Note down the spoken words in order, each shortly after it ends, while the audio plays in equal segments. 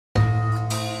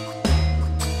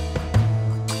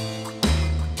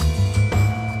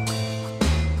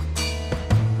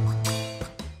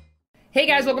Hey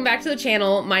guys, welcome back to the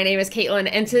channel. My name is Katelyn,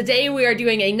 and today we are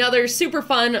doing another super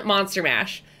fun Monster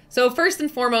Mash. So first and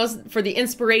foremost, for the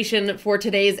inspiration for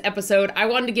today's episode, I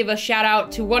wanted to give a shout out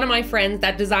to one of my friends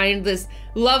that designed this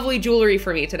lovely jewelry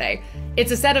for me today.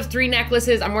 It's a set of 3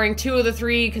 necklaces. I'm wearing 2 of the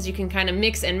 3 because you can kind of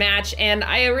mix and match, and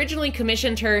I originally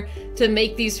commissioned her to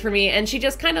make these for me, and she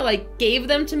just kind of like gave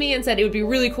them to me and said it would be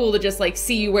really cool to just like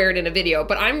see you wear it in a video,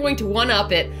 but I'm going to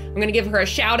one-up it. I'm going to give her a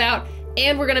shout out,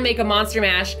 and we're gonna make a Monster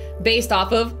Mash based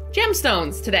off of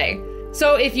gemstones today.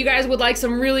 So if you guys would like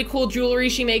some really cool jewelry,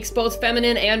 she makes both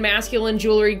feminine and masculine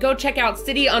jewelry, go check out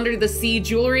City Under the Sea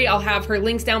Jewelry. I'll have her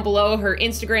links down below, her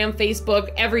Instagram, Facebook,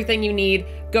 everything you need.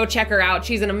 Go check her out.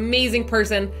 She's an amazing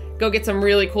person. Go get some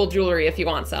really cool jewelry if you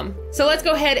want some. So let's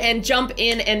go ahead and jump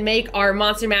in and make our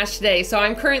Monster Mash today. So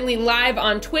I'm currently live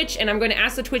on Twitch, and I'm going to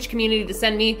ask the Twitch community to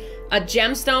send me a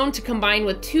gemstone to combine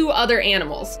with 2 other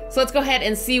animals. So let's go ahead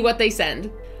and see what they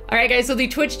send. All right guys, so the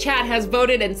Twitch chat has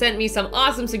voted and sent me some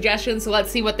awesome suggestions, so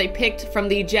let's see what they picked from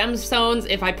the gemstones.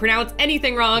 If I pronounce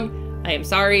anything wrong, I am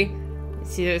sorry.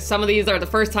 See, some of these are the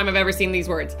first time I've ever seen these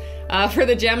words. For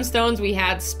the gemstones, we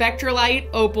had spectralite,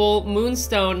 opal,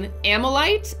 moonstone,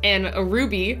 amylite, and a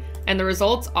ruby, and the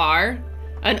results are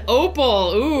an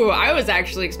opal. Ooh, I was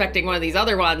actually expecting one of these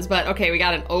other ones, but okay, we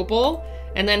got an opal.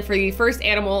 And then for the first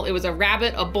animal, it was a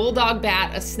rabbit, a bulldog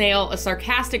bat, a snail, a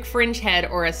sarcastic fringe head,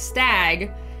 or a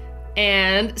stag.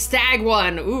 And stag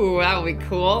one. Ooh, that would be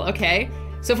cool. Okay.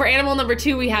 So for animal number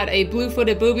 2, we had a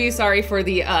blue-footed booby. Sorry for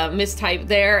the mistype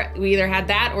there. We either had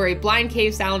that or a blind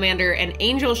cave salamander, an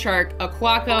angel shark, a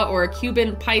quokka, or a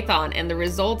Cuban python. And the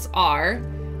results are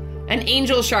an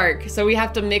angel shark. So we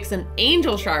have to mix an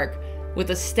angel shark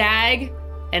with a stag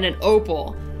and an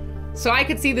opal. So I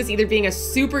could see this either being a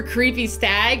super creepy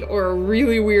stag or a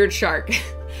really weird shark.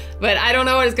 But I don't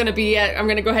know what it's gonna be yet. I'm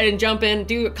gonna go ahead and jump in,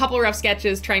 do a couple rough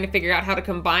sketches, trying to figure out how to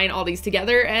combine all these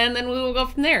together, and then we will go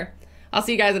from there. I'll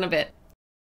see you guys in a bit.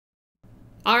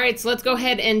 All right, so let's go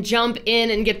ahead and jump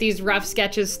in and get these rough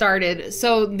sketches started.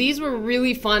 So these were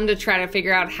really fun to try to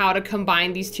figure out how to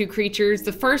combine these 2 creatures.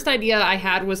 The first idea I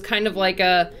had was kind of like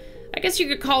a, I guess you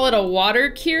could call it a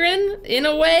water Kieran in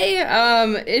a way.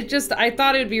 I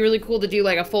thought it would be really cool to do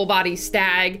like a full body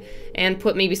stag and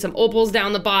put maybe some opals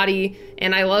down the body.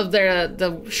 And I love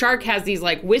the shark has these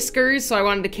like whiskers, so I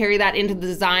wanted to carry that into the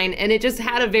design, and it just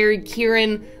had a very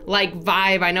Kieran like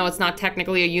vibe. I know it's not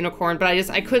technically a unicorn, but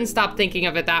I couldn't stop thinking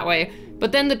of it that way.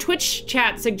 But then the Twitch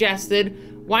chat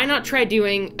suggested, why not try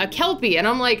doing a Kelpie? And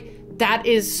I'm like, that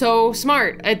is so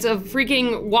smart. It's a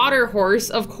freaking water horse.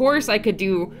 Of course I could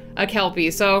do a Kelpie.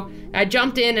 So I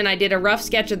jumped in and I did a rough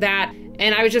sketch of that,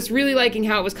 and I was just really liking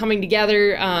how it was coming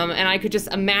together, and I could just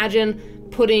imagine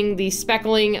putting the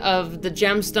speckling of the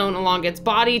gemstone along its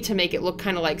body to make it look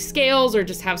kind of like scales or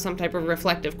just have some type of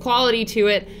reflective quality to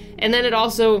it. And then it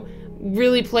also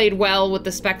really played well with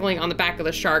the speckling on the back of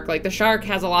the shark. Like the shark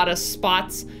has a lot of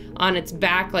spots on its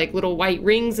back, like little white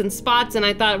rings and spots, and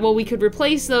I thought, well, we could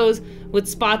replace those with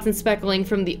spots and speckling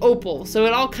from the opal. So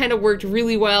it all kind of worked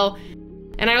really well.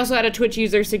 And I also had a Twitch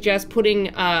user suggest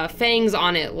putting fangs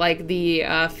on it, like the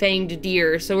fanged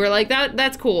deer. So we're like,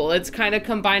 that's cool. It's kind of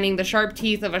combining the sharp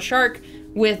teeth of a shark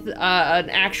with an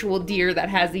actual deer that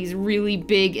has these really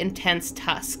big, intense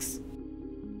tusks.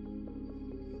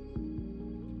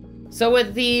 So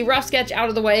with the rough sketch out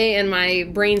of the way and my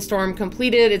brainstorm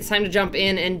completed, it's time to jump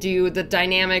in and do the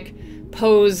dynamic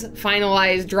pose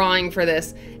finalized drawing for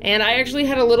this. And I actually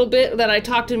had a little bit that I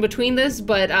talked in between this,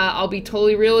 but I'll be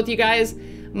totally real with you guys.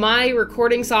 My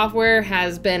recording software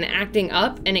has been acting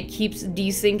up and it keeps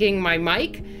desyncing my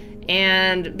mic.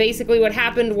 And basically what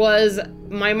happened was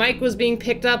my mic was being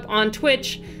picked up on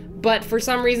Twitch, but for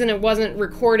some reason it wasn't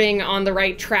recording on the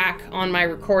right track on my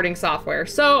recording software.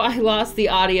 So I lost the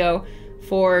audio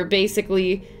for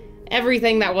basically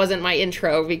everything that wasn't my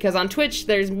intro, because on Twitch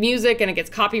there's music and it gets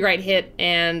copyright hit,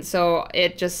 and so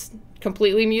it just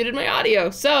completely muted my audio.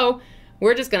 So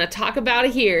we're just gonna talk about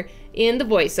it here in the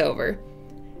voiceover.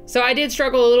 So I did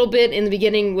struggle a little bit in the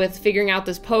beginning with figuring out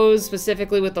this pose,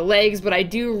 specifically with the legs, but I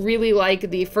do really like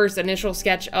the first initial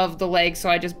sketch of the legs, so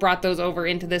I just brought those over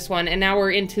into this one, and now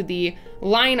we're into the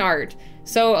line art.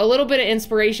 So a little bit of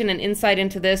inspiration and insight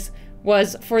into this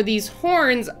was for these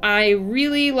horns. I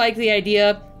really like the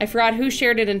idea. I forgot who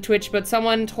shared it in Twitch, but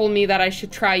someone told me that I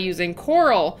should try using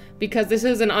coral, because this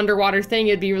is an underwater thing.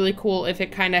 It'd be really cool if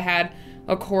it kind of had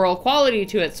a coral quality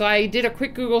to it. So I did a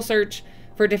quick Google search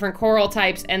for different coral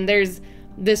types, and there's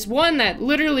this one that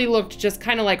literally looked just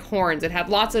kind of like horns. It had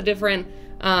lots of different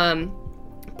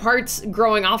parts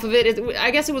growing off of it. I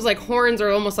guess it was like horns,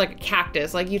 or almost like a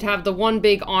cactus. Like you'd have the one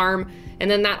big arm, and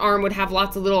then that arm would have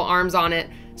lots of little arms on it.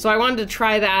 So I wanted to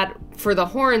try that for the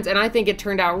horns, and I think it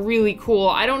turned out really cool.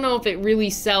 I don't know if it really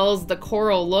sells the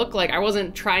coral look. Like, I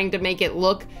wasn't trying to make it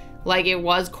look like it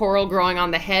was coral growing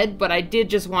on the head, but I did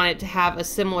just want it to have a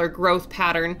similar growth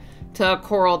pattern to a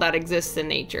coral that exists in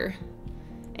nature.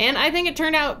 And I think it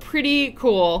turned out pretty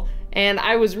cool, and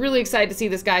I was really excited to see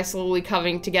this guy slowly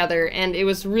coming together, and it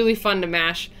was really fun to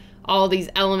mash all these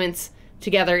elements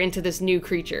together into this new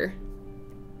creature.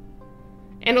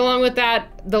 And along with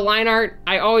that, the line art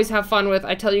I always have fun with.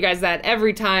 I tell you guys that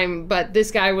every time, but this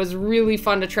guy was really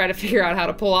fun to try to figure out how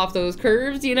to pull off those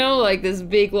curves, you know, like this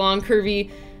big, long,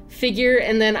 curvy figure.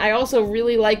 And then I also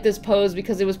really like this pose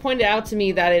because it was pointed out to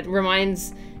me that it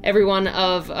reminds everyone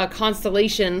of a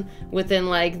constellation within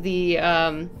like the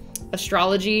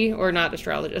astronomy.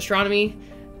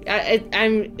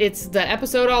 It's the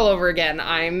episode all over again.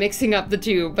 I'm mixing up the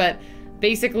two, but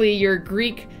basically your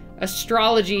Greek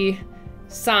astrology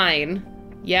sign.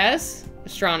 Yes?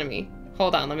 Astronomy.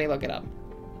 Hold on, let me look it up.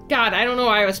 God, I don't know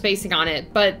why I was spacing on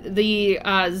it, but the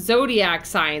zodiac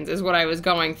signs is what I was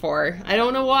going for. I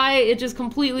don't know why, it just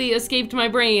completely escaped my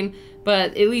brain,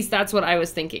 but at least that's what I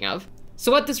was thinking of.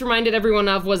 So what this reminded everyone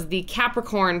of was the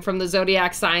Capricorn from the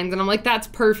zodiac signs, and I'm like, that's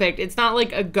perfect. It's not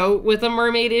like a goat with a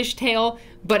mermaid-ish tail,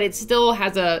 but it still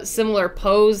has a similar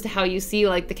pose to how you see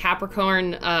like the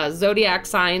Capricorn zodiac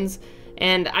signs.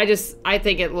 And I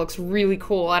think it looks really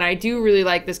cool, and I do really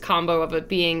like this combo of it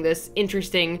being this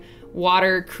interesting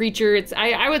water creature.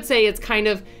 I would say it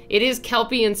is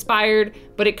Kelpie inspired,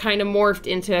 but it kind of morphed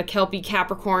into a Kelpie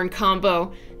Capricorn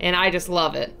combo, and I just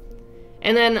love it.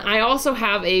 And then I also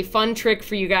have a fun trick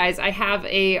for you guys. I have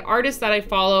a artist that I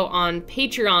follow on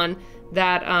Patreon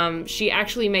that she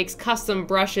actually makes custom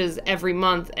brushes every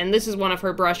month, and this is one of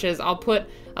her brushes. I'll put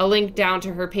a link down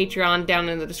to her Patreon down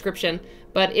in the description,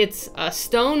 but it's a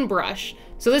stone brush.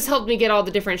 So this helped me get all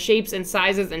the different shapes and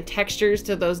sizes and textures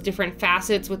to those different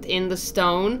facets within the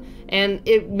stone, and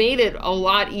it made it a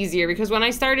lot easier because when I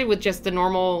started with just the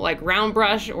normal like round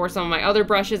brush or some of my other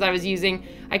brushes I was using,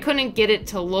 I couldn't get it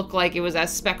to look like it was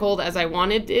as speckled as I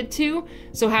wanted it to,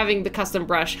 so having the custom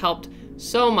brush helped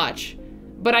so much.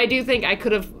 But I do think I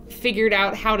could have figured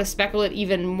out how to speckle it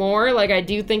even more. Like, I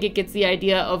do think it gets the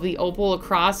idea of the opal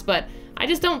across, but I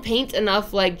just don't paint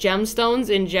enough like gemstones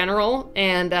in general,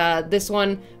 and this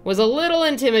one was a little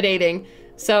intimidating.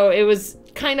 So it was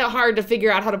kind of hard to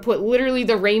figure out how to put literally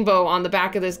the rainbow on the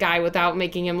back of this guy without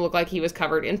making him look like he was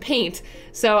covered in paint.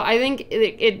 So I think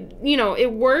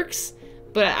it works,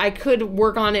 but I could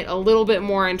work on it a little bit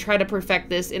more and try to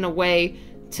perfect this in a way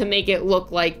to make it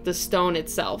look like the stone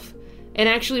itself. And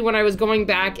actually, when I was going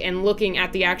back and looking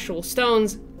at the actual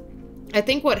stones, I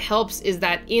think what helps is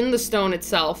that in the stone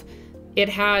itself, it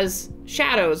has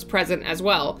shadows present as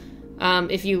well.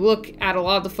 If you look at a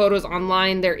lot of the photos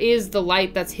online, there is the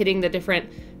light that's hitting the different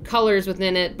colors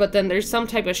within it, but then there's some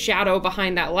type of shadow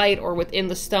behind that light or within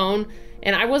the stone.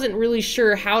 And I wasn't really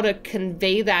sure how to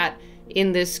convey that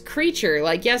in this creature.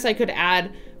 Like, yes, I could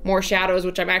add more shadows,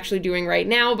 which I'm actually doing right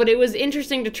now, but it was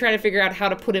interesting to try to figure out how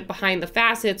to put it behind the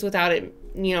facets without it,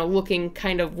 looking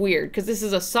kind of weird, because this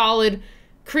is a solid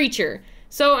creature.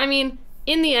 So, I mean,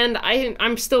 in the end,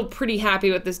 I'm still pretty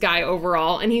happy with this guy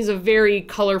overall, and he's a very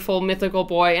colorful, mythical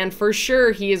boy, and for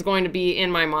sure he is going to be in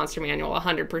my monster manual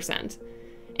 100%.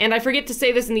 And I forget to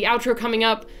say this in the outro coming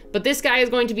up, but this guy is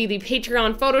going to be the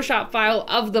Patreon Photoshop file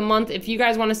of the month. If you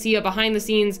guys want to see a behind the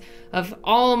scenes of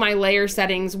all of my layer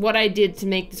settings, what I did to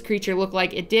make this creature look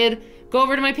like it did, go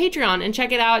over to my Patreon and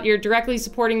check it out. You're directly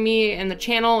supporting me and the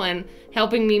channel and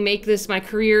helping me make this my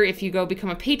career if you go become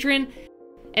a patron.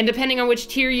 And depending on which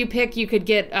tier you pick, you could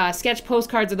get sketch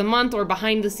postcards of the month or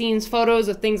behind the scenes photos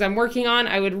of things I'm working on.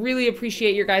 I would really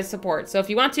appreciate your guys' support. So if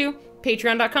you want to,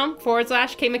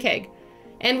 patreon.com/KMcCaigue.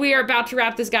 And we are about to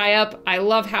wrap this guy up. I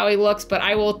love how he looks, but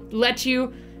I will let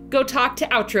you go talk to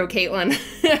outro, Katelyn.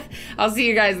 I'll see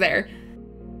you guys there.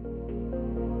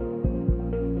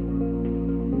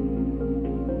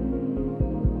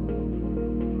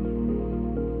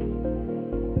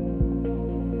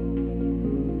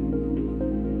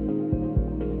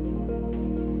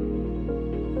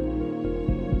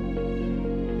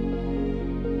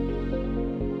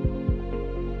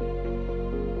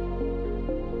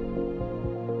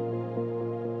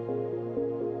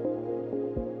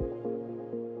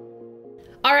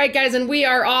 Alright guys, and we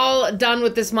are all done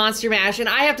with this Monster Mash, and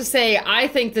I have to say, I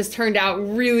think this turned out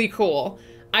really cool.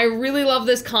 I really love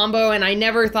this combo, and I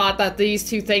never thought that these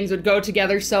two things would go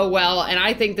together so well, and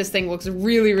I think this thing looks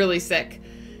really, really sick.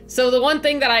 So the one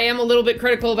thing that I am a little bit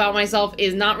critical about myself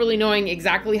is not really knowing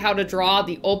exactly how to draw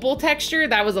the opal texture.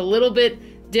 That was a little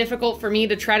bit difficult for me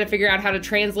to try to figure out how to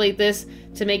translate this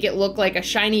to make it look like a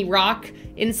shiny rock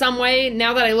in some way.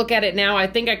 Now that I look at it now, I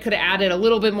think I could have added a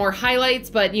little bit more highlights,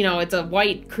 but you know, it's a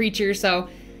white creature, so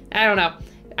I don't know.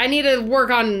 I need to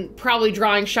work on probably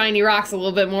drawing shiny rocks a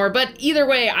little bit more, but either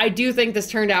way, I do think this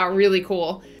turned out really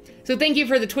cool. So thank you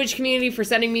for the Twitch community for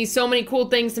sending me so many cool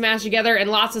things to mash together and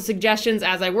lots of suggestions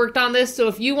as I worked on this. So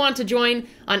if you want to join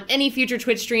on any future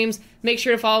Twitch streams, make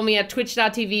sure to follow me at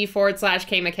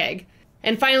twitch.tv/KMcCaigue.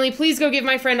 And finally, please go give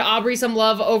my friend Aubrey some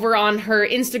love over on her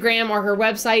Instagram or her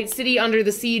website, City Under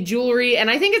the Sea Jewelry. And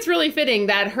I think it's really fitting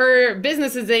that her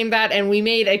business is named that and we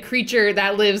made a creature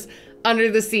that lives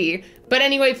under the sea. But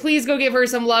anyway, please go give her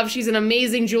some love. She's an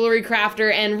amazing jewelry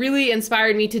crafter and really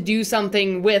inspired me to do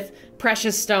something with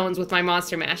precious stones with my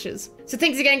monster mashes. So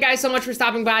thanks again, guys, so much for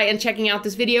stopping by and checking out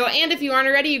this video. And if you aren't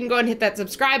already, you can go ahead and hit that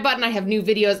subscribe button. I have new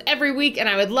videos every week, and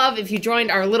I would love if you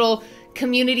joined our little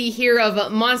community here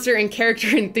of monster and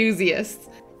character enthusiasts.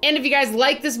 And if you guys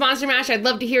like this monster mash, I'd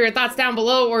love to hear your thoughts down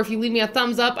below, or if you leave me a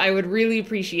thumbs up, I would really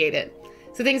appreciate it.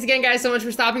 So thanks again, guys, so much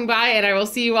for stopping by, and I will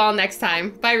see you all next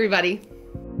time. Bye, everybody.